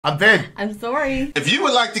I'm Vin. I'm Sori. If you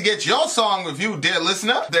would like to get your song reviewed, dear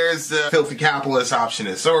listener, there's the Filthy Capitalist option.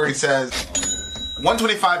 As Sori says,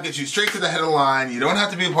 125 gets you straight to the head of the line. You don't have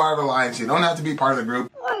to be a part of the alliance. You don't have to be part of the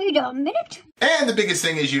group. Wait a minute. And the biggest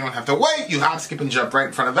thing is you don't have to wait. You hop, skip, and jump right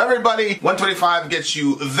in front of everybody. 125 gets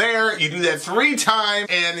you there. You do that 3 times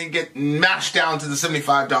and then get mashed down to the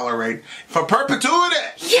 $75 rate for perpetuity.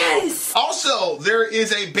 Yes! Also, there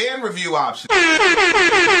is a band review option.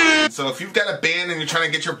 So if you've got a band and you're trying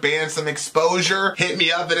to get your band some exposure, hit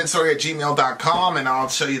me up at vinsori@gmail.com and I'll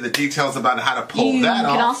show you the details about how to pull that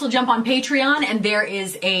off. You can also jump on Patreon and there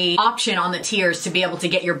is a option on the tiers to be able to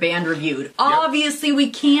get your band reviewed. Yep. Obviously,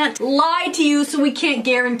 we can't lie to you, so we can't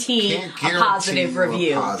guarantee a positive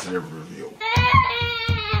review.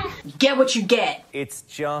 Get what you get. It's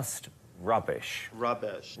just rubbish.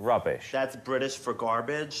 Rubbish. Rubbish. That's British for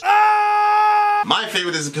garbage. My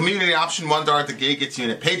favorite is the community option. $1 at the gate gets you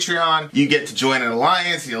in at Patreon. You get to join an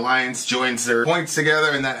alliance. The alliance joins their points together,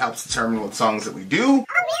 and that helps determine what songs that we do.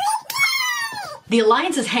 The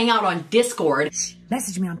alliances hang out on Discord.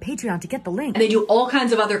 Message me on Patreon to get the link. And they do all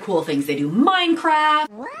kinds of other cool things. They do Minecraft,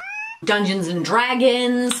 Dungeons and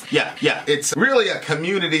Dragons. Yeah. It's really a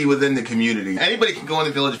community within the community. Anybody can go on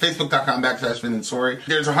the village, facebook.com/Vin and Sori.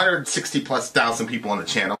 There's 160,000+ people on the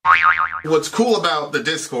channel. What's cool about the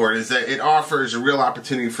Discord is that it offers a real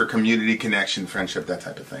opportunity for community connection, friendship, that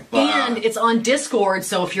type of thing. And it's on Discord,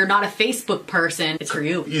 so if you're not a Facebook person, it's for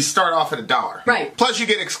you. You start off at $1. Right. Plus you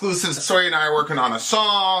get exclusives. Sori and I are working on a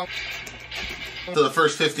song. So the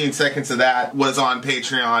first 15 seconds of that was on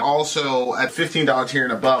Patreon. Also, at $15 tier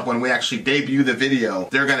and above, when we actually debut the video,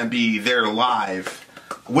 they're going to be there live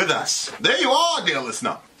with us. There you are, dear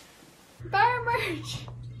listener. Buy our merch.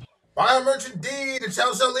 Buy our merch indeed, and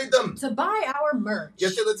shall lead them. To buy our merch.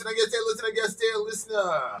 Yes, dear listener, yes, dear listener, yes, dear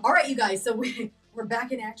listener. All right, you guys, so we're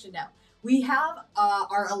back in action now. We have,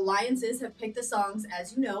 our alliances have picked the songs,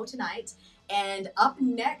 as you know, tonight. And up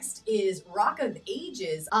next is Rock of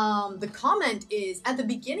Ages. The comment is, at the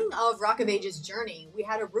beginning of Rock of Ages' journey, we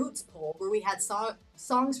had a roots poll where we had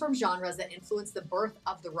songs from genres that influenced the birth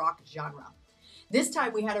of the rock genre. This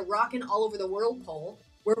time we had a Rockin' All Over the World poll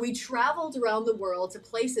where we traveled around the world to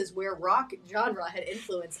places where rock genre had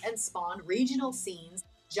influenced and spawned regional scenes,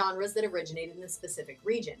 genres that originated in a specific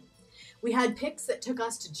region. We had picks that took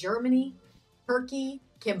us to Germany, Turkey,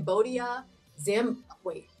 Cambodia,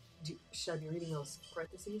 should I be reading those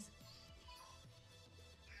parentheses?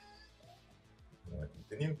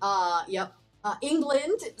 Continue. Yep.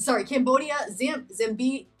 Cambodia,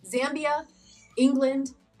 Zambia,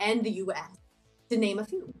 England, and the U.S. to name a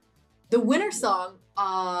few. The winner song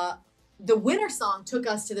took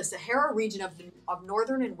us to the Sahara region of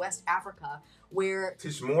northern and West Africa, where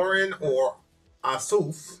Tishmorin or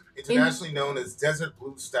Asuf, internationally known as desert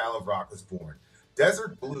blues style of rock, was born.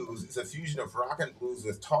 Desert blues is a fusion of rock and blues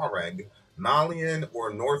with Tuareg, Malian,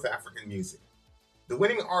 or North African music. The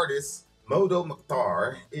winning artist, Mdou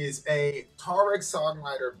Moctar, is a Tuareg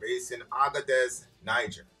songwriter based in Agadez,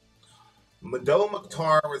 Niger. Mdou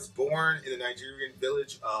Moctar was born in the Nigerian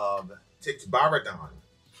village of Tikbaradan.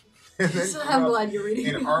 I'm glad you're reading.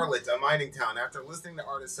 In Arlit, a mining town. After listening to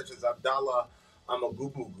artists such as Abdallah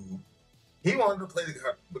Amagubugu, he wanted to play the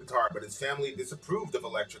guitar, but his family disapproved of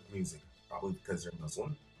electric music. Probably because they're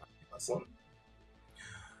Muslim.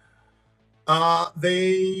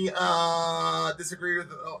 They disagreed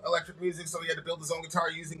with electric music, so he had to build his own guitar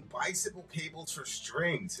using bicycle cables for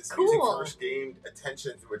strings. His music first gained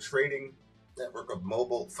attention through a trading network of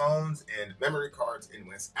mobile phones and memory cards in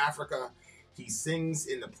West Africa. He sings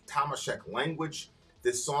in the Tamashek language.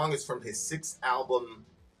 This song is from his 6th album,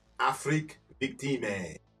 Afrique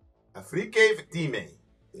Victime. Afrique Victime.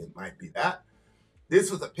 It might be that. This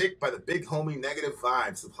was a pick by the big homie Negative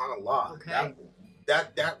Vibes, subhanAllah. Okay.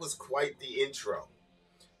 That was quite the intro.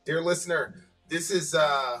 Dear listener, this is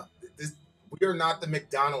we are not the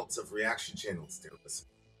McDonald's of reaction channels, dear listener.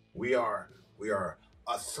 We are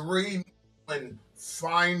a 3 million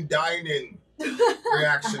fine dining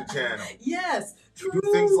reaction channel. Yes, true. We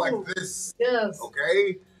do things like this. Yes.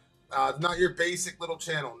 Okay? Not your basic little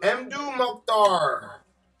channel. Mdou Moctar.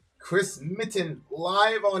 Chismiten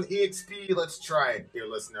live on EXP. Let's try it, dear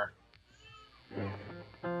listener.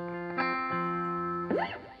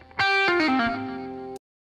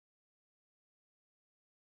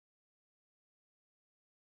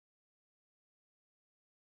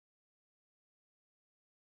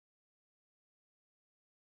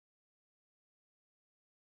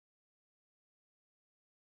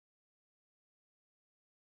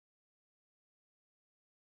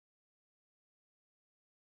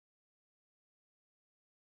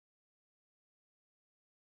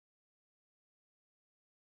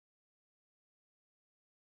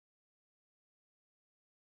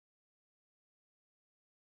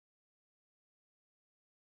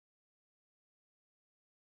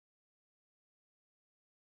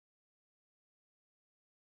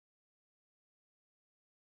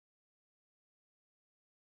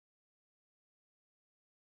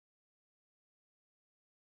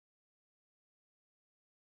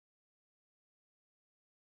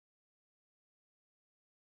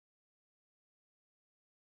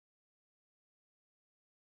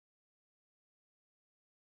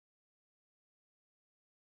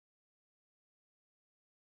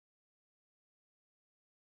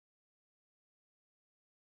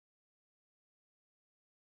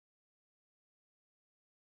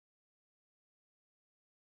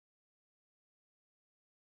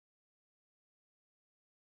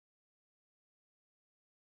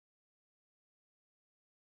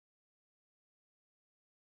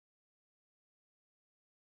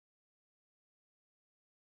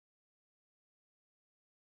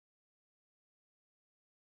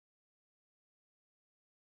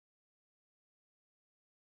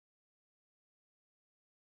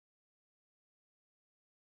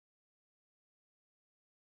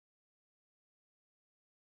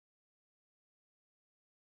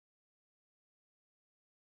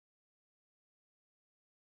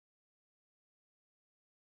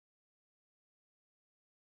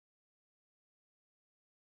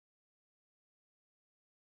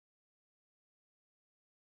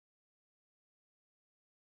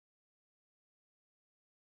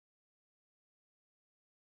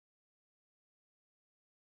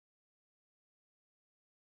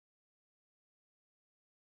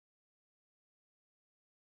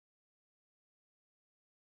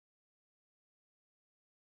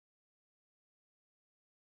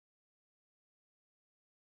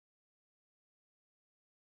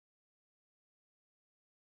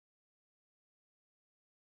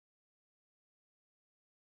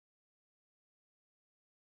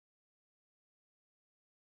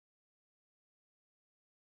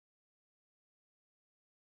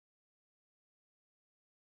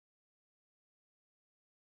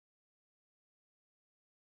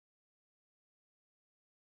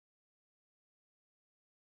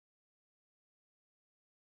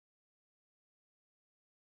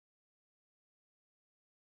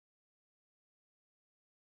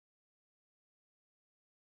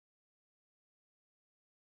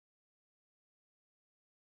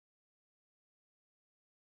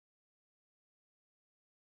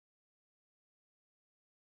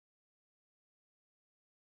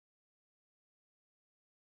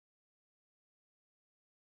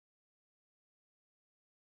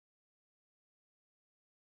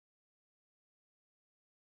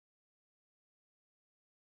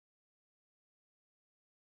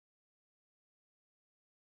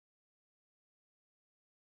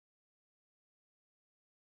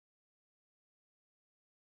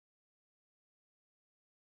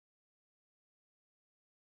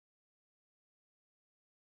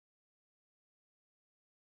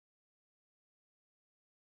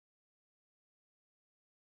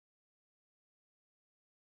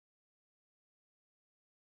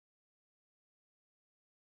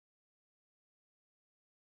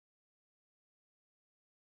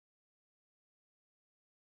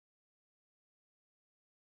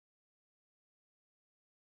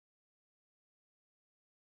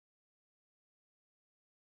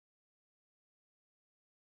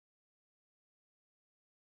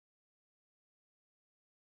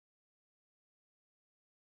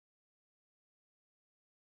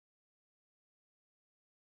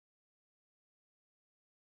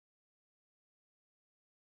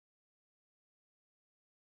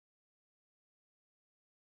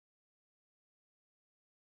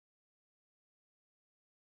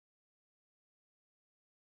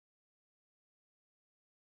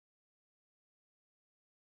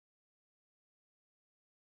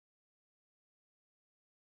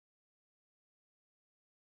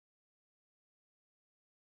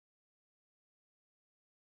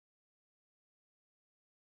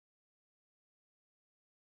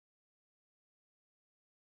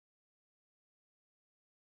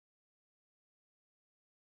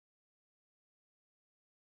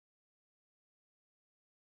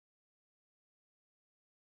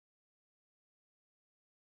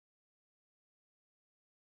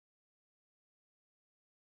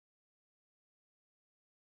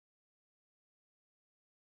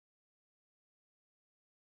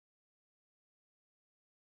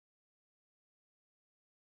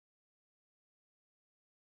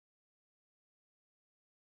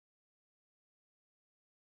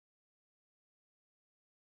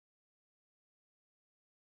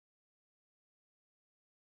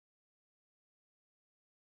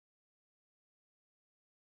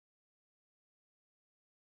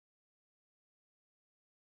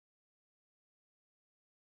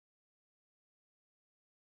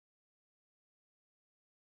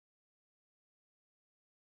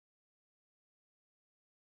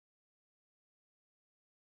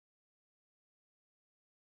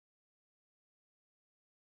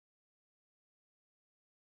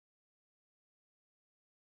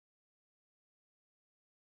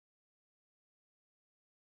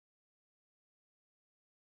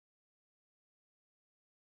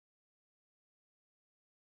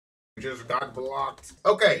 just got blocked. I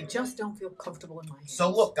Okay, just don't feel comfortable in my hands. so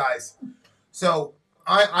look, guys. So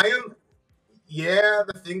I am. Yeah,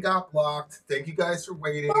 the thing got blocked. Thank you guys for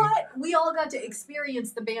waiting. But we all got to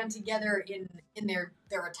experience the band together in their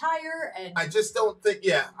attire, and I just don't think.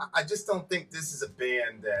 Yeah, I just don't think this is a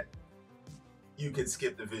band that you could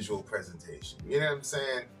skip the visual presentation. You know what I'm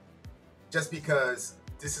saying? Just because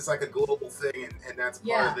this is like a global thing, and that's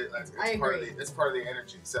part of it. That's part of the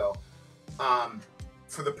energy. So,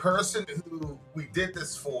 for the person who we did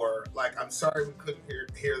this for, like, I'm sorry we couldn't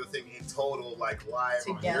hear the thing in total, like live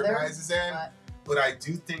together, on your guys' end. But I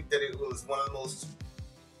do think that it was one of the most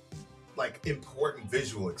like important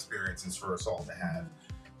visual experiences for us all to have.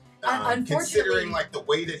 Unfortunately, considering like the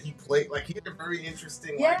way that he played, like he had a very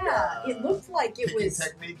interesting it looked like it was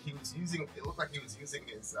technique he was using. It looked like he was using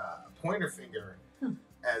his pointer finger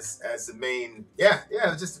as the main. Yeah, it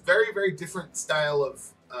was just a very, very different style of.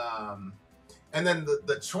 And then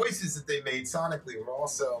the choices that they made sonically were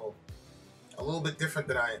also a little bit different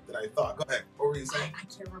than I thought. Go ahead. What were you saying? I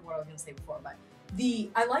can't remember what I was going to say before, but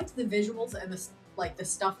I liked the visuals and the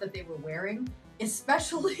stuff that they were wearing,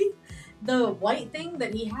 especially the white thing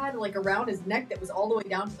that he had like around his neck that was all the way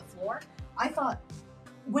down to the floor. I thought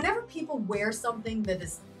whenever people wear something that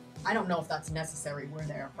is, I don't know if that's necessary where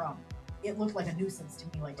they're from. It looked like a nuisance to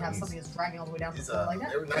me, like to have something that's dragging all the way down to the floor like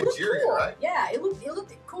that. They were Nigerian, cool. right? Yeah, it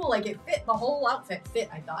looked cool. Like it fit, the whole outfit fit,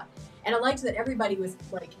 I thought. And I liked that everybody was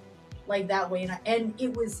like that way, and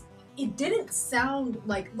it didn't sound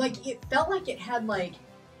like it felt like it had like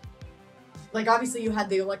obviously you had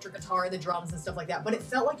the electric guitar, the drums and stuff like that, but it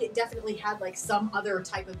felt like it definitely had like some other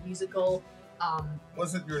type of musical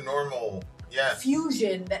wasn't your normal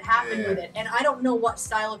fusion that happened with it. And I don't know what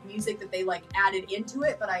style of music that they like added into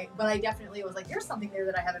it, but I definitely was like, there's something there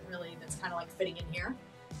that I haven't really, that's kind of like fitting in here.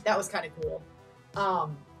 That was kind of cool.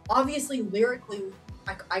 Obviously lyrically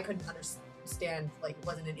I couldn't understand, like it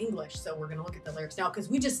wasn't in English, so we're gonna look at the lyrics now because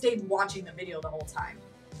we just stayed watching the video the whole time.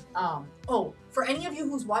 For any of you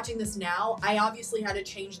who's watching this now, I obviously had to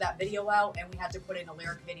change that video out and we had to put in a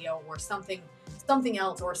lyric video or something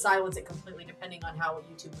else, or silence it completely depending on how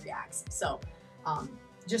YouTube reacts. So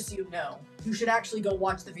just so you know, you should actually go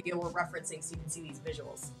watch the video we're referencing so you can see these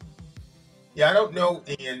visuals. Yeah, I don't know,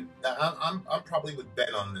 Ian. I'm probably with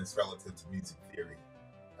Ben on this relative to music theory,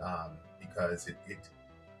 because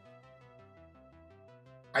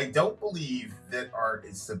I don't believe that art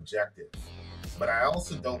is subjective, but I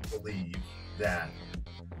also don't believe that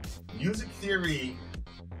music theory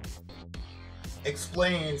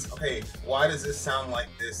explains, okay, why does this sound like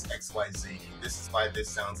this, XYZ? This is why this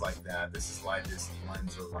sounds like that. This is why this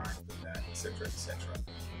lines are rhymed with that, etc., etc.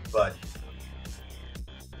 But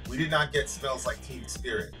we did not get Smells Like Teen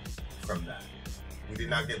Spirit from that. We did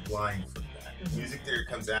not get Blind from that. Music theory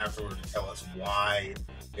comes afterward to tell us why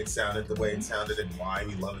it sounded the way it sounded and why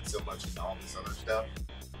we love it so much and all this other stuff.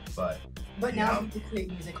 But now you create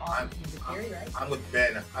music off of music theory, right? I'm with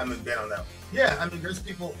Ben on that. Yeah, I mean, there's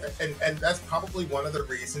people, and that's probably one of the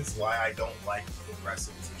reasons why I don't like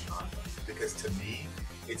progressive as a genre. Because to me,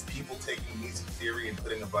 it's people taking music theory and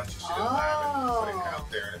putting a bunch of shit in lab and putting it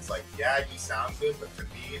out there. And it's like, yeah, you sound good, but to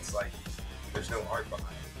me, it's like, there's no art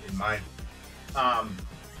behind it, in my view.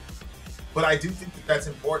 But I do think that that's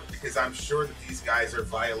important because I'm sure that these guys are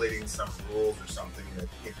violating some rules or something that,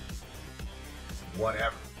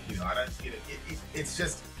 whatever. You know, I don't. You know, it's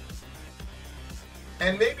just,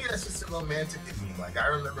 and maybe that's just a romantic in me. Like I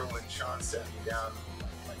remember when Sean sat me down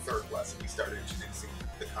my third class and we started introducing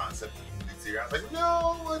the concept of music theory. I was like,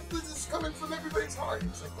 no, this is coming from everybody's heart. He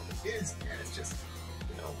was like, well, it is, man. It's just,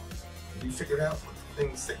 you know, you figured out what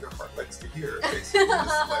things that your heart likes to hear. Basically,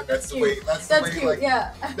 that's the way. That's the way. Cute, like,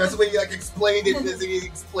 yeah. That's the way you like explained it. He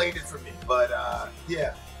explained it for me. But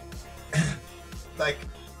yeah, like.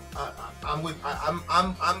 I'm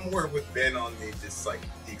more with Ben on the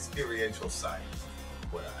experiential side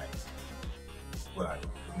of what I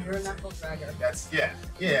You're a knuckle dragger. That's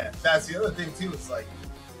that's the other thing too. It's like,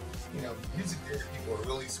 you know, music theory people are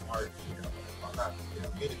really smart. You know, I'm not, you know,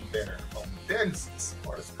 me and Ben are Ben's the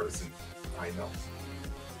smartest person I know.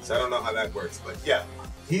 So I don't know how that works, but yeah,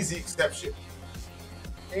 he's the exception.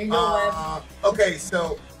 There you go, okay,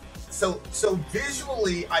 so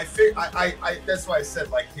visually, I that's why I said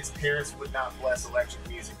like his parents would not bless electric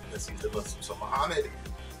music because he's a Muslim. So Muhammad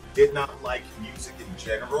did not like music in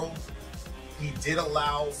general. He did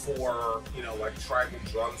allow for, you know, like tribal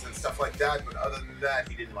drums and stuff like that, but other than that,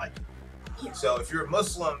 he didn't like it. Yeah. So if you're a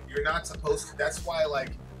Muslim, you're not supposed to. That's why,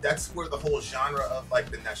 like, that's where the whole genre of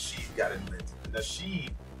like the nasheed got invented. The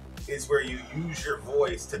nasheed is where you use your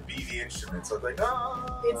voice to be the instrument. So it's like,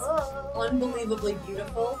 it's unbelievably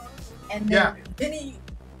beautiful. And then he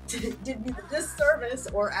did me the disservice,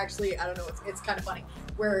 or actually, I don't know, it's kind of funny,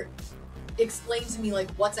 where explain to me like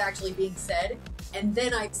what's actually being said, and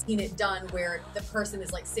then I've seen it done where the person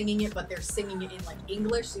is like singing it, but they're singing it in like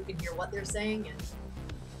English, so you can hear what they're saying, and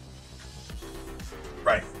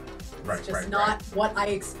it's just not what I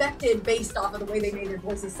expected based off of the way they made their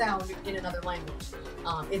voices sound in another language.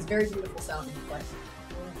 It's very beautiful sounding,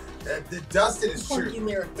 but Dustin is true.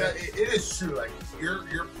 It is true. Like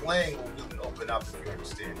your playing will really open up if you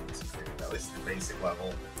understand music theory, at least the basic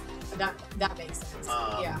level. That makes sense.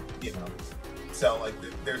 Yeah. You know. So like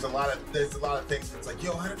there's a lot of things where it's like,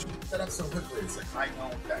 yo, how did you get that up so quickly? It's like, I know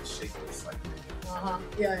that shape is like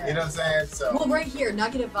Yeah. You know what I'm saying? So well, right here,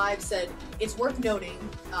 Negative Vibe said it's worth noting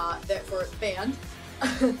that for a band,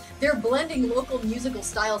 they're blending local musical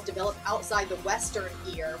styles developed outside the Western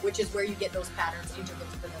ear, which is where you get those patterns, intervals,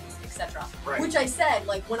 rhythms, etc. Right. Which I said,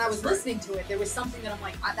 like when I was listening to it, there was something that I'm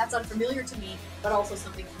like, that's unfamiliar to me, but also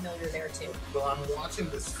something familiar there too. Well, I'm watching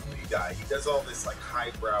this foodie guy. He does all this like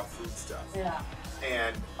highbrow food stuff. Yeah.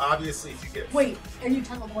 And obviously, if you get wait, are you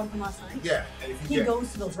talking about the one from last night? Yeah, and if you he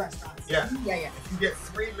goes to those restaurants. Yeah. If you get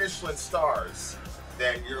 3 Michelin stars,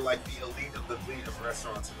 then you're like the elite of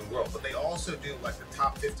restaurants in the world. But they also do like the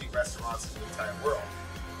top 50 restaurants in the entire world.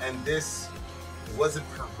 And this wasn't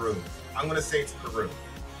Peru. I'm gonna say it's Peru.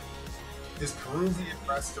 This Peruvian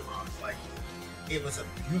restaurant, like it was a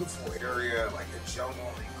beautiful area, like a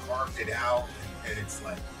jungle. They carved it out, and it's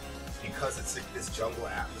like, because it's like this jungle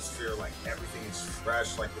atmosphere, like everything is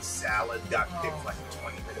fresh. Like the salad got picked like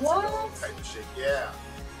 20 minutes ago, type of shit. Yeah.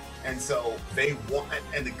 And so they want,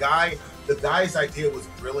 and the guy's idea was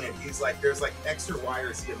brilliant. He's like, there's like X or Y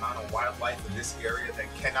or Z amount of wildlife in this area that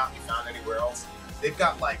cannot be found anywhere else. They've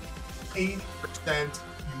got like 80%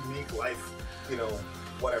 unique life, you know,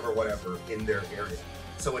 whatever, in their area.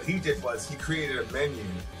 So what he did was he created a menu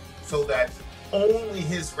so that only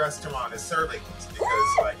his restaurant is serving this,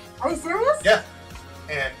 because like, are you serious? Yeah.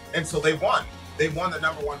 And so they won. They won the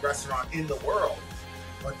 #1 restaurant in the world,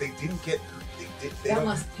 but they didn't get. That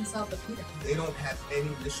must piss off the people. They don't have any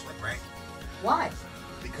Michelin ranking. Why?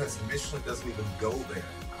 Because Michelin doesn't even go there.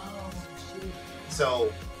 Oh, shoot.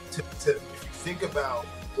 So, if you think about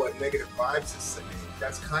what Negative Vibes is saying,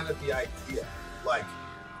 that's kind of the idea. Like,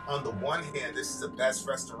 on the one hand, this is the best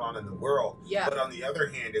restaurant in the world. Yeah. But on the other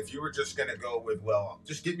hand, if you were just going to go with, well,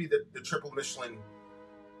 just give me the triple Michelin,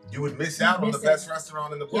 you would miss out on the best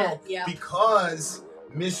restaurant in the world. Yeah. Because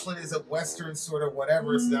Michelin is a Western sort of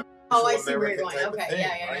whatever. It's not I see where you're American going. type of Okay, thing,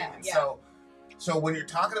 yeah. And so when you're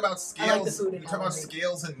talking about scales, you're talking about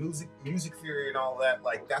scales and music theory and all that,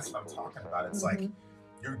 like that's what I'm talking about. It's like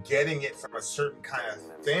you're getting it from a certain kind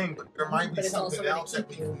of thing, but there might be something else that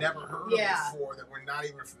we've never heard of before that we're not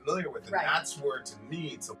even familiar with. And that's where, to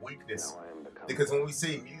me, it's a weakness. Because when we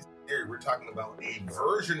say music theory, we're talking about a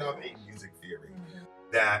version of a music theory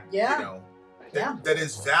that, you know, that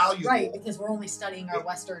is valuable. Right, because we're only studying our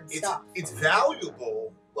Western stuff. It's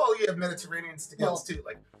valuable. Well, you have Mediterranean scales too.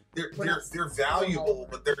 Like they're valuable,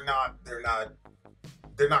 but they're not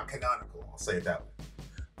canonical. I'll say it that way.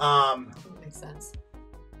 That makes sense.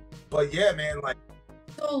 But yeah, man, like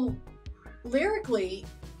so lyrically,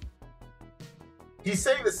 he's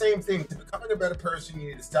saying the same thing. To becoming a better person,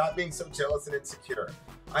 you need to stop being so jealous and insecure.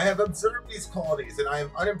 I have observed these qualities and I am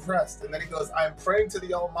unimpressed. And then he goes, I am praying to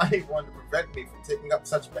the Almighty One to prevent me from taking up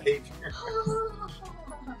such behavior.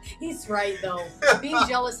 He's right, though. Being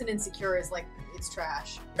jealous and insecure is like, it's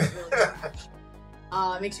trash. It's really trash.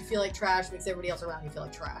 It makes you feel like trash, makes everybody else around you feel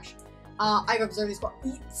like trash. I've observed these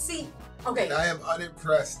qualities. See, okay. And I am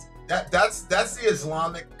unimpressed. That's the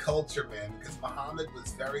Islamic culture, man, because Muhammad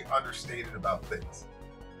was very understated about things.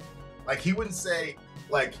 Like he wouldn't say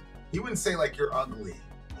like you're ugly.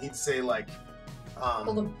 He'd say like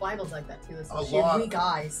well, the Bible's like that too. It's Allah, weak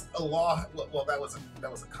eyes. Allah, well, that was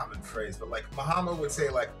a common phrase, but like Muhammad would say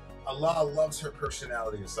like Allah loves her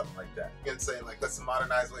personality or something like that. You know what I'm saying? Like that's a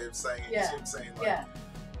modernized way of saying it. You see what I'm saying? Like,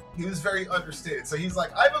 he was very understated. So he's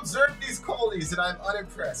like, I've observed these qualities and I'm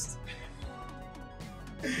unimpressed.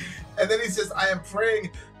 And then he says, I am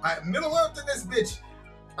praying, Middle Earth in this bitch.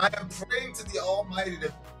 I am praying to the Almighty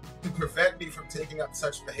to prevent me from taking up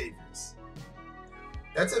such behaviors.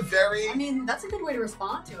 That's a very... I mean, that's a good way to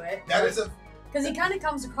respond to it. That is a... Because he kind of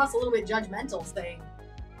comes across a little bit judgmental, saying,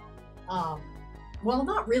 well,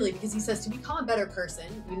 not really, because he says to become a better person,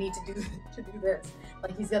 you need to do this.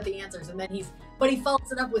 Like, he's got the answers, and then he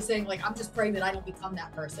follows it up with saying, like, I'm just praying that I don't become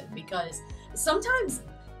that person, because sometimes,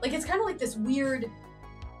 like, it's kind of like this weird...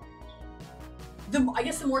 I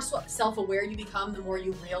guess the more self-aware you become, the more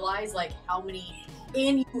you realize, like, how many...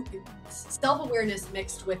 self-awareness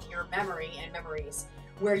mixed with your memory and memories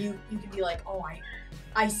where you can be like, oh,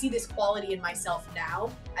 I see this quality in myself now.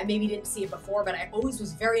 I maybe didn't see it before, but I always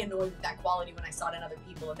was very annoyed with that quality when I saw it in other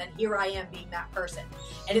people. And then here I am being that person.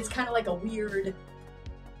 And it's kind of like a weird,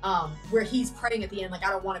 where he's praying at the end, like, I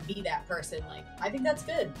don't want to be that person. Like, I think that's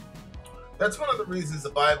good. That's one of the reasons the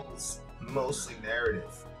Bible's mostly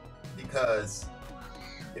narrative. Because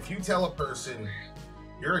if you tell a person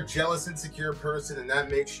you're a jealous, insecure person and that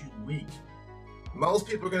makes you weak, most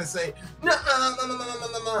people are going to say, no.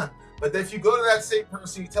 But if you go to that same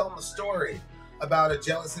person, you tell them a story about a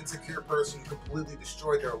jealous, insecure person who completely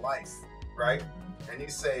destroyed their life, right? And you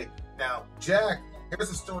say, now, Jack, here's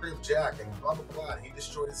the story of Jack, and blah, blah, blah, he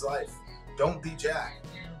destroyed his life. Don't be Jack.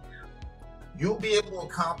 You'll be able to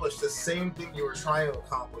accomplish the same thing you were trying to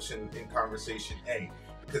accomplish in conversation A.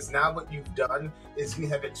 Because now what you've done is you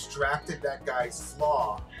have extracted that guy's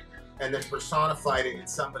flaw and then personified it in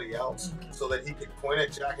somebody else so that he could point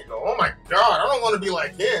at Jack and go, oh my God, I don't want to be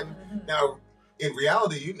like him. Now, in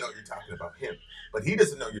reality, you know you're talking about him, but he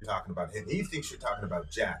doesn't know you're talking about him. He thinks you're talking about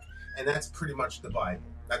Jack. And that's pretty much the Bible.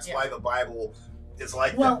 That's why the Bible is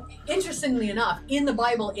like that. Well, interestingly enough, in the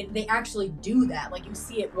Bible, they actually do that. Like, you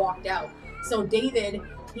see it walked out. So David,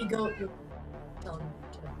 he goes...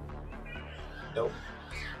 Nope.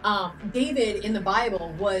 David in the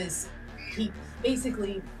Bible was, he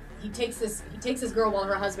takes this girl while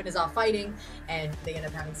her husband is off fighting, and they end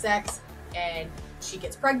up having sex, and she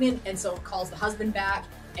gets pregnant, and so calls the husband back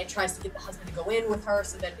and tries to get the husband to go in with her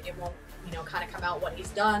so that it won't, kind of come out what he's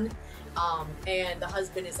done. And the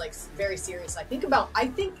husband is like very serious. I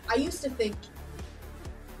used to think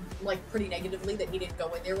like pretty negatively that he didn't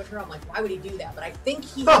go in there with her. I'm like, why would he do that? But I think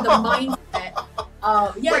he had the mindset.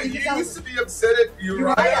 Wait, you used to be upset at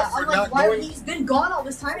Uriah for I'm like, not why going. He's been gone all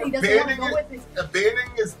this time and he doesn't want to go with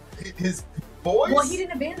abandoning his boys. Well, he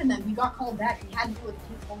didn't abandon them. He got called back. He had to do what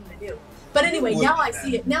he told him to do. But anyway, now I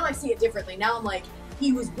see it differently. Now I'm like,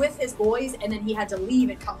 he was with his boys and then he had to leave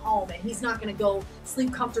and come home, and he's not going to go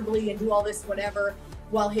sleep comfortably and do all this whatever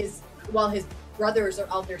while his brothers are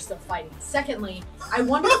out there still fighting. Secondly, I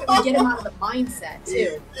wonder if it would get him out of the mindset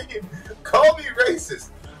too. Call me racist.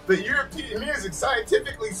 The European music,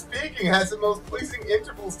 scientifically speaking, has the most pleasing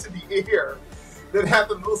intervals to the ear, that have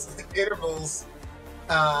the most intervals,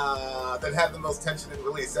 that have the most tension and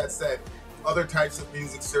release. That said, other types of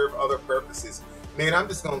music serve other purposes. Man, I'm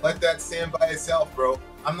just gonna let that stand by itself, bro.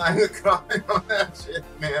 I'm not gonna comment on that shit,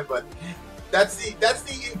 man. But that's the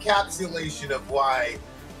encapsulation of why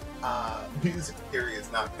music theory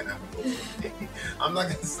is not canonical. I'm not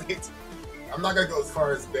gonna go as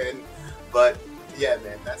far as Ben, but yeah,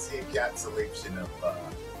 man, that's the encapsulation of.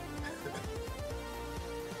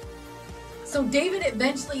 So David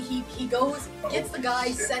eventually he goes, gets the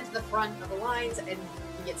guy sent to the front of the lines, and he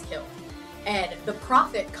gets killed. And the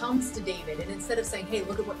prophet comes to David, and instead of saying, hey,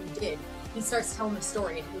 look at what you did, he starts telling the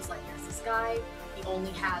story. And he's like, there's this guy, he only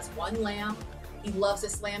has one lamb. He loves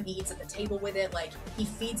this lamb. He eats at the table with it. Like, he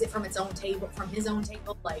feeds it from his own table,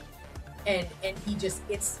 like, and he just,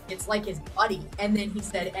 it's like his buddy. And then he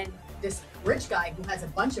said, and this rich guy who has a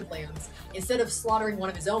bunch of lambs, instead of slaughtering one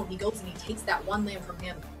of his own, he goes and he takes that one lamb from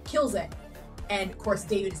him, kills it. And of course,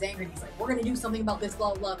 David is angry. He's like, we're going to do something about this,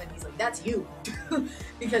 blah, blah, blah. And he's like, that's you.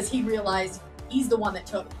 Because he realized he's the one that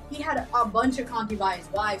he had a bunch of concubines,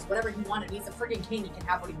 wives, whatever he wanted. He's a freaking king. He can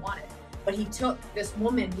have what he wanted. But he took this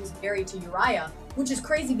woman who's married to Uriah, which is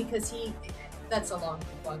crazy because that's a long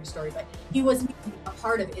story, but he wasn't a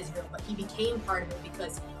part of Israel, but he became part of it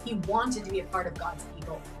because he wanted to be a part of God's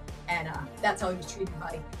people. And that's how he was treated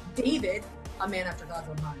by David, a man after God's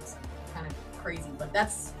own heart. So kind of crazy, but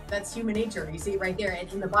that's human nature. You see it right there. And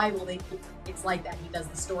in the Bible, it's like that. He does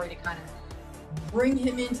the story to kind of bring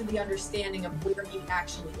him into the understanding of where he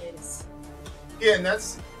actually is. Yeah, and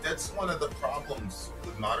that's one of the problems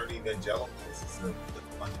with modern evangelicals, is the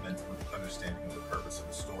fundamental understanding of the purpose of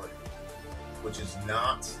the story, which is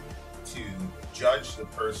not to judge the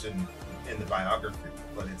person in the biography,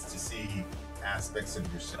 but it's to see aspects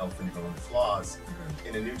of yourself and your own flaws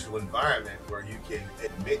in a neutral environment where you can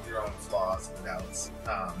admit your own flaws without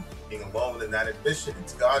being alone in that admission.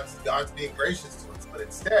 It's God's being gracious to us, but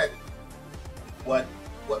instead, what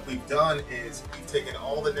we've done is we've taken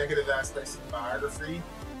all the negative aspects of the biography,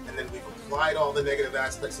 and then we've applied all the negative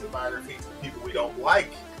aspects of the biography to the people we don't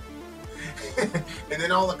like. And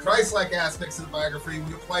then all the Christ-like aspects of the biography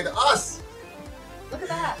we apply to us. Look at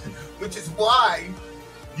that. Which is why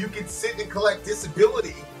you can sit and collect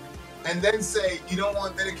disability and then say you don't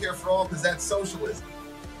want Medicare for all because that's socialism.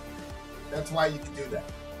 That's why you can do that.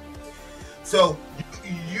 So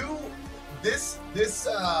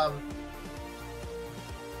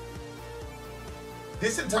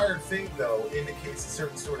This entire thing, though, indicates a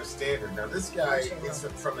certain sort of standard. Now, this guy is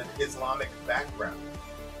from an Islamic background.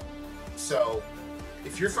 So,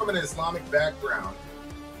 if you're from an Islamic background,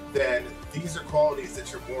 then these are qualities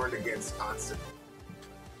that you're warned against constantly.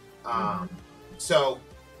 So,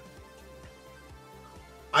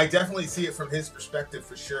 I definitely see it from his perspective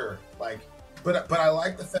for sure. Like, but I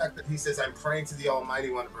like the fact that he says, "I'm praying to the Almighty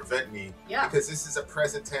One to prevent me," because this is a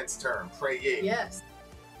present tense term, praying. Yes.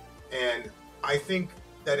 And I think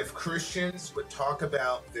that if Christians would talk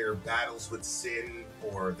about their battles with sin,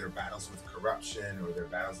 or their battles with corruption, or their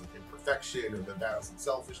battles with imperfection, or their battles with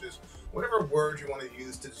selfishness, whatever word you want to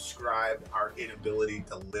use to describe our inability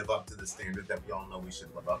to live up to the standard that we all know we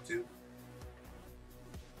should live up to,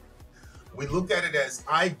 we look at it as,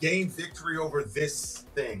 I gained victory over this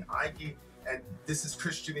thing. And this is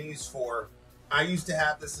Christianese for, I used to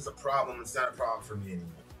have this as a problem. It's not a problem for me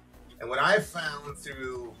anymore. And what I've found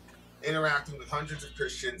through interacting with hundreds of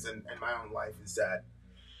Christians and my own life is that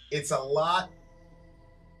it's a lot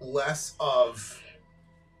less of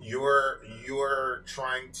you're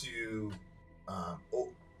trying to,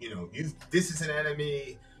 this is an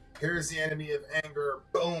enemy. Here's the enemy of anger.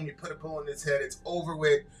 Boom! You put a bullet in his head. It's over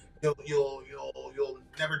with. You'll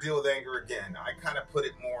never deal with anger again. I kind of put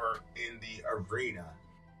it more in the arena.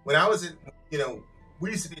 When I was in,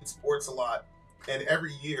 we used to be in sports a lot, and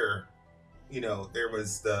every year, there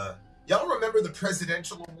was y'all remember the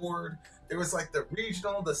presidential award? There was like the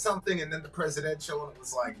regional, the something, and then the presidential, and it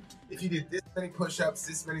was like, if you did this many push-ups,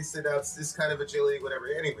 this many sit-ups, this kind of agility, whatever.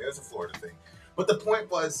 Anyway, it was a Florida thing. But the point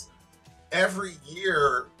was, every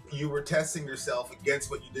year you were testing yourself against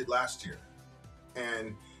what you did last year.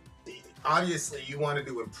 And obviously you wanted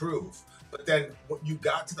to improve, but then you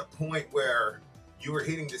got to the point where you were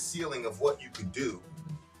hitting the ceiling of what you could do,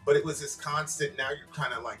 but it was this constant, now you're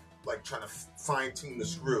kind of like trying to fine-tune the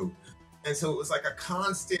screw. And so it was like a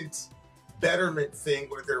constant betterment thing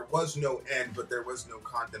where there was no end, but there was no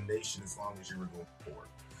condemnation as long as you were going forward.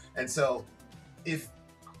 And so if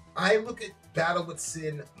I look at battle with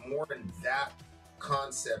sin more in that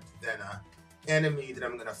concept than a enemy that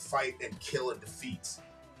I'm going to fight and kill and defeat.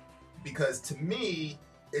 Because to me,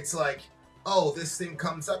 it's like, oh, this thing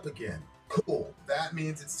comes up again. Cool. That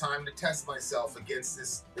means it's time to test myself against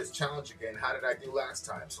this challenge again. How did I do last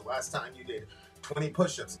time? So last time you did 20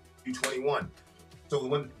 push-ups, you do 21. So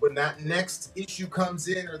when that next issue comes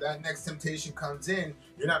in, or that next temptation comes in,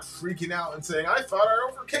 you're not freaking out and saying, I thought I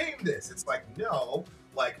overcame this. It's like, no,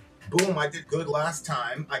 like, boom, I did good last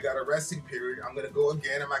time. I got a resting period. I'm going to go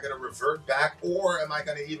again. Am I going to revert back, or am I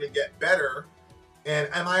going to even get better? And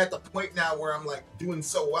am I at the point now where I'm like doing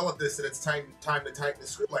so well at this that it's time to tighten the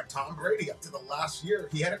screw? Like Tom Brady, up to the last year,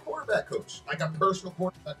 he had a quarterback coach, like a personal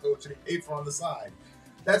quarterback coach, and he paid for on the side.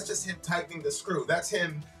 That's just him tightening the screw. That's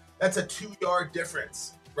him. That's a 2-yard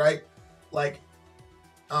difference, right? Like,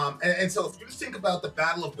 and so if you think about the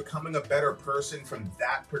battle of becoming a better person from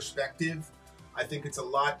that perspective, I think it's a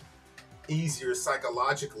lot easier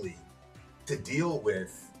psychologically to deal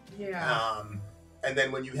with. Yeah. And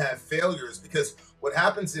then when you have failures, because what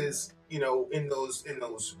happens is, in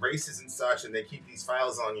those races and such, and they keep these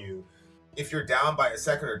files on you, if you're down by a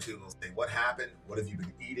second or two, they'll say, what happened? What have you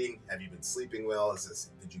been eating? Have you been sleeping well?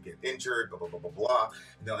 Did you get injured? Blah, blah, blah, blah, blah.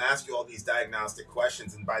 And they'll ask you all these diagnostic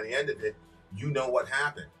questions, and by the end of it, you know what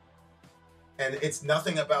happened. And it's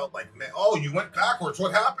nothing about like, man, oh, you went backwards.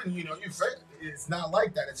 What happened? You failed. It's not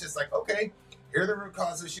like that. It's just like, okay, here are the root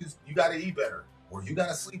cause issues. You got to eat better, or you got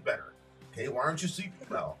to sleep better. Okay, why aren't you sleeping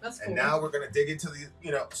well? That's cool. And now we're going to dig into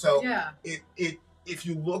the, so yeah. If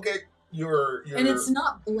you look at your and it's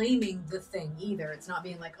not blaming the thing either. It's not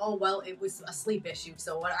being like, oh, well, it was a sleep issue,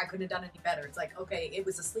 so I couldn't have done any better. It's like, okay, it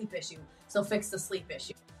was a sleep issue, so fix the sleep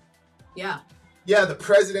issue. Yeah. Yeah, the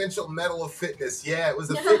Presidential Medal of Fitness. Yeah, it was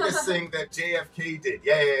a fitness thing that JFK did.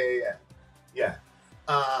 Yeah.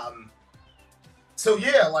 So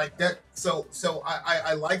yeah, like that. So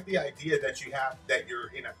I like the idea that you're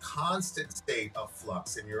in a constant state of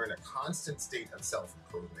flux, and you're in a constant state of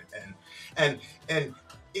self-improvement, and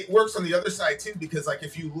it works on the other side too, because like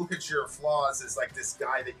if you look at your flaws as like this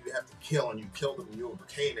guy that you have to kill, and you killed him and you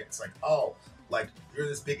overcame it, it's like, oh, like you're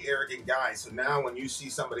this big arrogant guy. So now when you see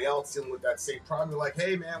somebody else dealing with that same problem, you're like,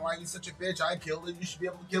 hey man, why are you such a bitch? I killed it. You should be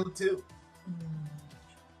able to kill it too.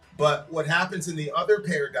 But what happens in the other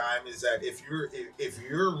paradigm is that if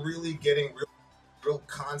you're really getting real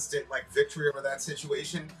constant like victory over that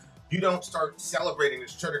situation, you don't start celebrating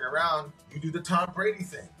and turning around. You do the Tom Brady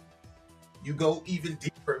thing. You go even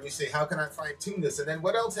deeper and you say, how can I fine tune this? And then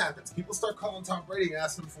what else happens? People start calling Tom Brady and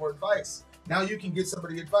asking him for advice. Now you can give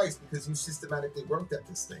somebody advice because you systematically worked at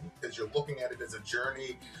this thing, because you're looking at it as a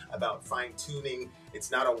journey about fine-tuning. It's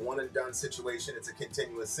not a one-and-done situation. It's a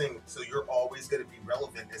continuous thing. So you're always going to be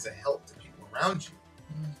relevant as a help to people around you.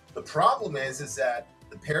 The problem is that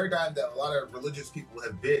the paradigm that a lot of religious people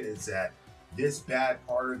have been is that this bad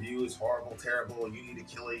part of you is horrible, terrible, and you need to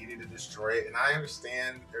kill it, you need to destroy it. And I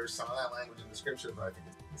understand there's some of that language in the scripture, but I think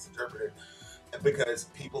it's misinterpreted. Because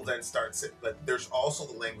people then start, but there's also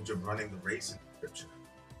the language of running the race in scripture.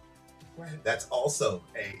 Right. That's also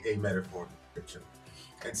a metaphor in scripture.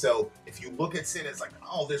 And so if you look at sin as like,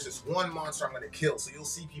 oh, there's this one monster I'm going to kill. So you'll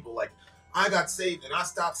see people like, I got saved and I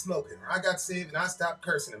stopped smoking, or I got saved and I stopped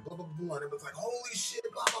cursing, and blah, blah, blah. And everyone's like, holy shit,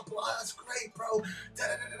 blah, blah, blah, that's great, bro. Da,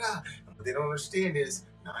 da, da, da, da. And what they don't understand is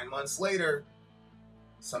 9 months later,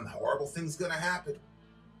 some horrible thing's going to happen.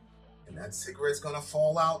 And that cigarette's going to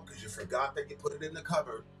fall out because you forgot that you put it in the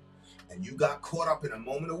cupboard. And you got caught up in a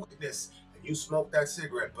moment of weakness and you smoked that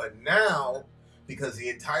cigarette. But now, because the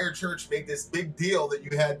entire church made this big deal that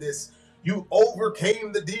you had this, you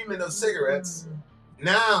overcame the demon of cigarettes.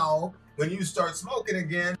 Now, when you start smoking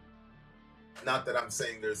again, not that I'm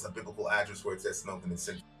saying there's a biblical address where it says smoking and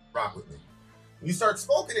sin, rock with me. When you start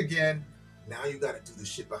smoking again, now you got to do the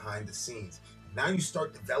shit behind the scenes. Now you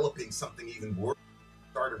start developing something even worse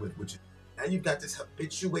started with, which is now you've got this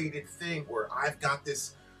habituated thing where I've got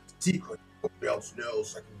this secret, nobody else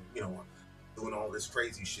knows, I can, you know, doing all this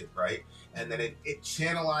crazy shit, right? And then it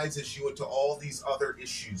channelizes you into all these other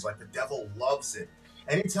issues. Like the devil loves it.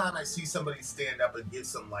 Anytime I see somebody stand up and give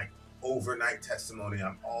some like overnight testimony,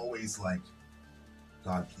 I'm always like,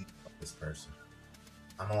 God, please help this person.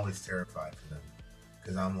 I'm always terrified for them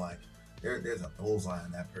because I'm like, there's a bullseye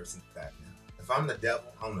on that person's back now. If I'm the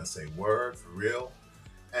devil, I'm gonna say word for real.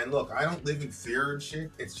 And look, I don't live in fear and shit.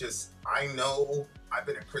 It's just, I know I've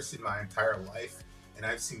been a Christian my entire life, and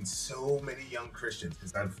I've seen so many young Christians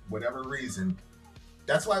because whatever reason.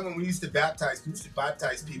 That's why when we used to baptize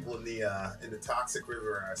people in the toxic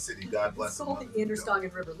river city. God bless them. It's called the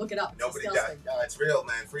Androscoggin River. Look it up. Nobody died. No, it's real,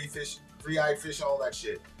 man. Free fish, free-eyed fish, all that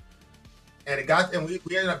shit. And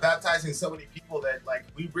we ended up baptizing so many people that like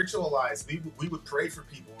we ritualized. We would pray for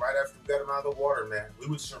people right after we got them out of the water, man. We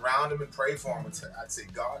would surround them and pray for them. I'd say,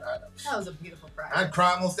 God, that was a beautiful practice. I'd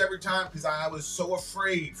cry almost every time because I was so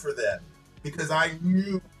afraid for them because I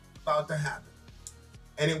knew what was about to happen.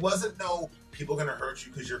 And it wasn't no people gonna hurt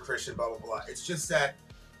you because you're Christian, blah blah blah. It's just that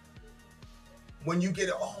when you get,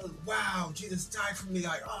 oh wow, Jesus died for me,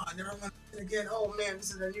 like, oh, I never want to sin again. Oh man, this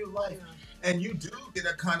is a new life. Yeah. And you do get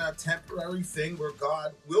a kind of temporary thing where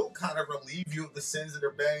God will kind of relieve you of the sins that are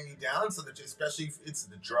banging you down, so that especially if it's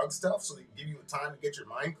the drug stuff, so they can give you time to get your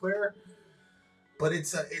mind clear. But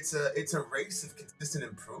it's a race of consistent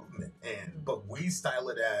improvement, but we style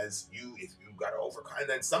it as if you got to overcome. And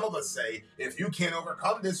then some of us say, if you can't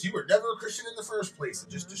overcome this, you were never a Christian in the first place,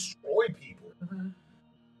 and just destroy people. Mm-hmm.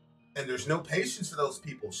 And there's no patience for those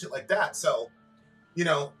people, shit like that. So, you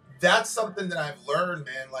know, that's something that I've learned,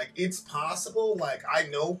 man. Like, it's possible. Like, I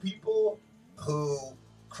know people who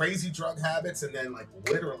crazy drug habits and then, like,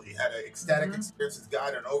 literally had an ecstatic experience with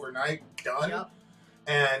God and overnight done. Yep.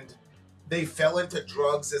 And they fell into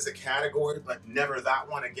drugs as a category, but never that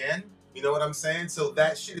one again. You know what I'm saying? So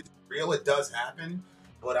that shit is real. It does happen.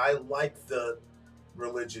 But I like the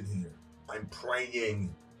religion here. I'm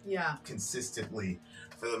praying consistently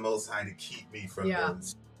for the Most High to keep me from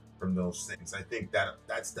those things. I think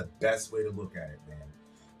that's the best way to look at it, man.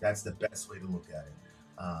 That's the best way to look at it.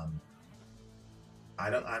 I'm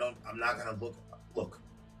not gonna look.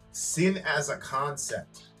 Sin as a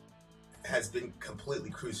concept has been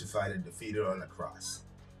completely crucified and defeated on the cross.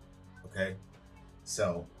 Okay,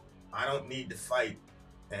 so I don't need to fight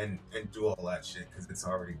and do all that shit because it's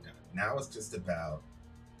already done. Now it's just about,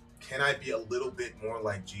 can I be a little bit more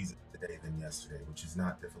like Jesus today than yesterday, which is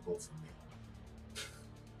not difficult for me.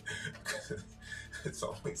 It's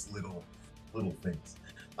always little things.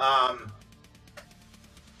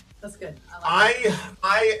 That's good. I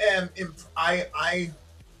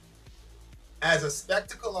as a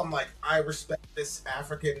spectacle, I'm like, I respect this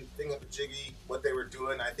African thing of the jiggy, what they were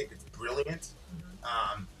doing. I think it's brilliant.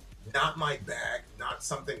 Mm-hmm. Not my bag, not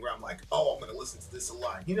something where I'm like, oh, I'm gonna listen to this a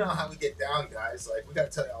lot. You know how we get down, guys. Like, we gotta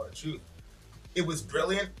tell you all the truth. It was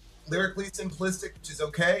brilliant, lyrically simplistic, which is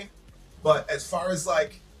okay. But as far as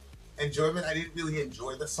like enjoyment, I didn't really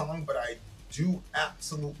enjoy the song, but I do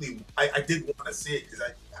absolutely, I did want to see it because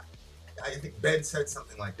I think Ben said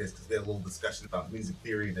something like this because we had a little discussion about music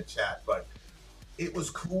theory in the chat, but it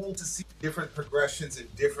was cool to see different progressions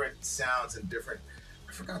and different sounds and different,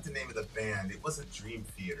 I forgot the name of the band. It wasn't Dream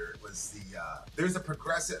Theater. It was there's a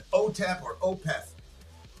progressive OTEP or OPEF.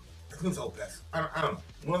 who's Opeth? I don't know.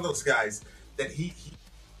 One of those guys that he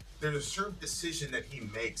there's a certain decision that he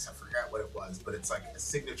makes. I forgot what it was, but it's like a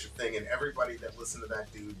signature thing, and everybody that listened to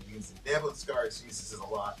that dude uses it. Devil Scars uses it a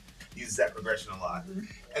lot, uses that progression a lot. Mm-hmm.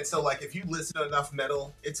 And so, like, if you listen to enough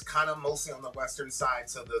metal, it's kind of mostly on the western side,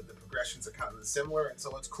 so the progressions are kind of similar. And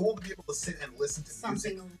so it's cool to be able to sit and listen to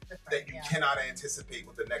music that you cannot anticipate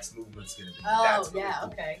what the next movement's going to be. Oh, That's really yeah, cool.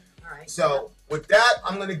 okay. All right. So with that,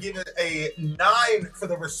 I'm going to give it a 9 for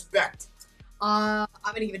the respect. I'm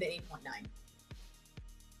going to give it an 8.9.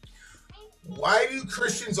 Why do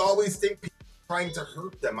Christians always think people are trying to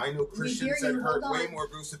hurt them? I know Christians that hurt way more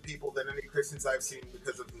groups of people than any Christians I've seen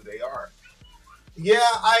because of who they are. Yeah,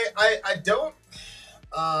 I don't.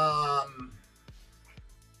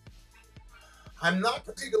 I'm not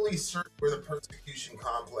particularly certain where the persecution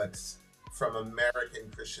complex from American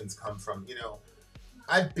Christians come from. You know,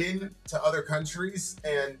 I've been to other countries,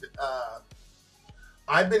 and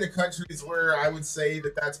I've been to countries where I would say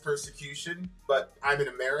that that's persecution, but I'm an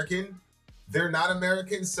American. They're not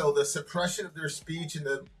Americans, so the suppression of their speech and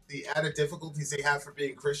the added difficulties they have for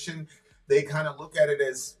being Christian, they kind of look at it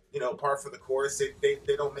as, you know, par for the course. They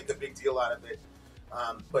don't make a big deal out of it.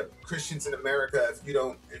 But Christians in America, if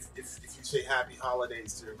you say Happy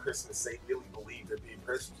Holidays during Christmas, they really believe they're being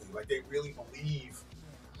persecuted. Like, they really believe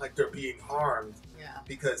like they're being harmed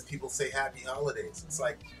because people say Happy Holidays. It's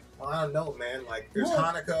like, well, I don't know, man. Like, there's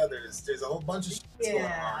Hanukkah, there's a whole bunch of shit going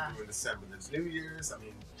on during December. There's New Year's. I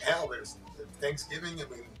mean, hell, there's Thanksgiving. I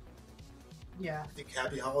mean, I think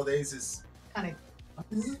Happy Holidays is kind of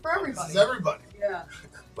for everybody. This is everybody. Yeah.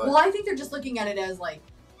 But, well, I think they're just looking at it as like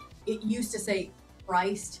it used to say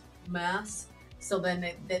Christ Mass, so then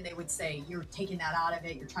they would say you're taking that out of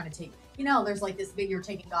it. You're trying to take, you know, there's like this big you're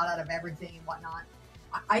taking God out of everything and whatnot.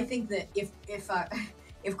 I think that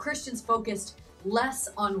if Christians focused less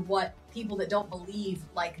on what people that don't believe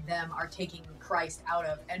like them are taking Christ out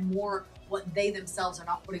of, and more what they themselves are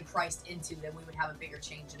not putting Christ into, then we would have a bigger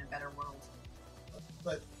change and a better world.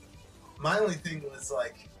 But my only thing was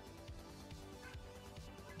like,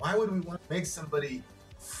 why would we want to make somebody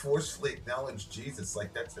forcefully acknowledge Jesus?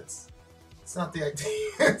 Like, that's not the idea.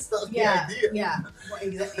 It's not the idea. Yeah. Well,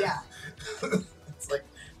 exactly. Yeah. It's like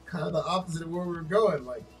kind of the opposite of where we were going.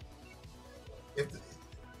 Like,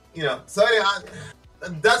 so anyway,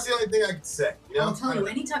 that's the only thing I could say. You know? I'll tell you,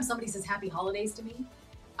 anytime somebody says Happy Holidays to me,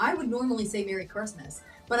 I would normally say Merry Christmas.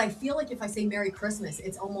 But I feel like if I say Merry Christmas,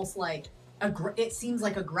 it's almost like, it seems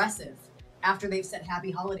like aggressive after they've said Happy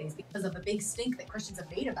Holidays because of the big stink that Christians have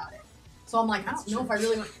made about it. So I'm like, I don't know if I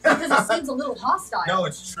really want, because it seems a little hostile. No,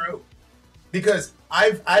 it's true. Because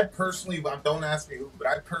I personally, don't ask me who, but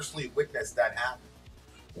I personally witnessed that happen,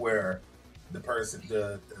 where the person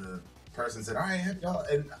said, all right, Happy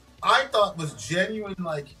Holidays, and I thought was genuine,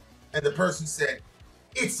 like, and the person said,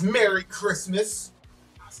 it's Merry Christmas.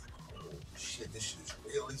 I was like, oh shit, this shit is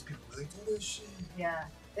real. These people really do this shit. Yeah.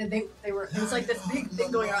 And they were, it was like this big thing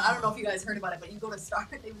going on. I don't know if you guys heard about it, but you they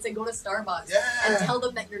would say go to Starbucks and tell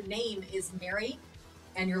them that your name is Mary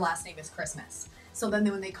and your last name is Christmas. So then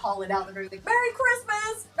when they call it out, they're going to be like,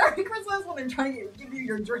 Merry Christmas, when they're trying to give you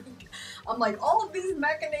your drink. I'm like, all of these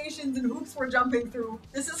machinations and hoops we're jumping through,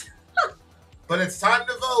 this is... But it's time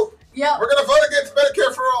to vote. Yeah. We're going to vote against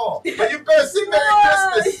Medicare for all. But you better sing Merry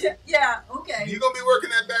Christmas. Yeah, okay. You're going to be working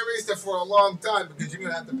at Barista for a long time because you're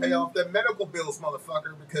going to have to pay off them medical bills,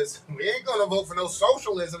 motherfucker, because we ain't going to vote for no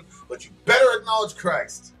socialism, but you better acknowledge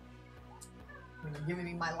Christ. You're giving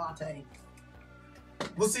me my latte.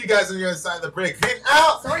 We'll see you guys on the other side of the break. Vin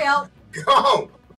out. Sorry, out. Go.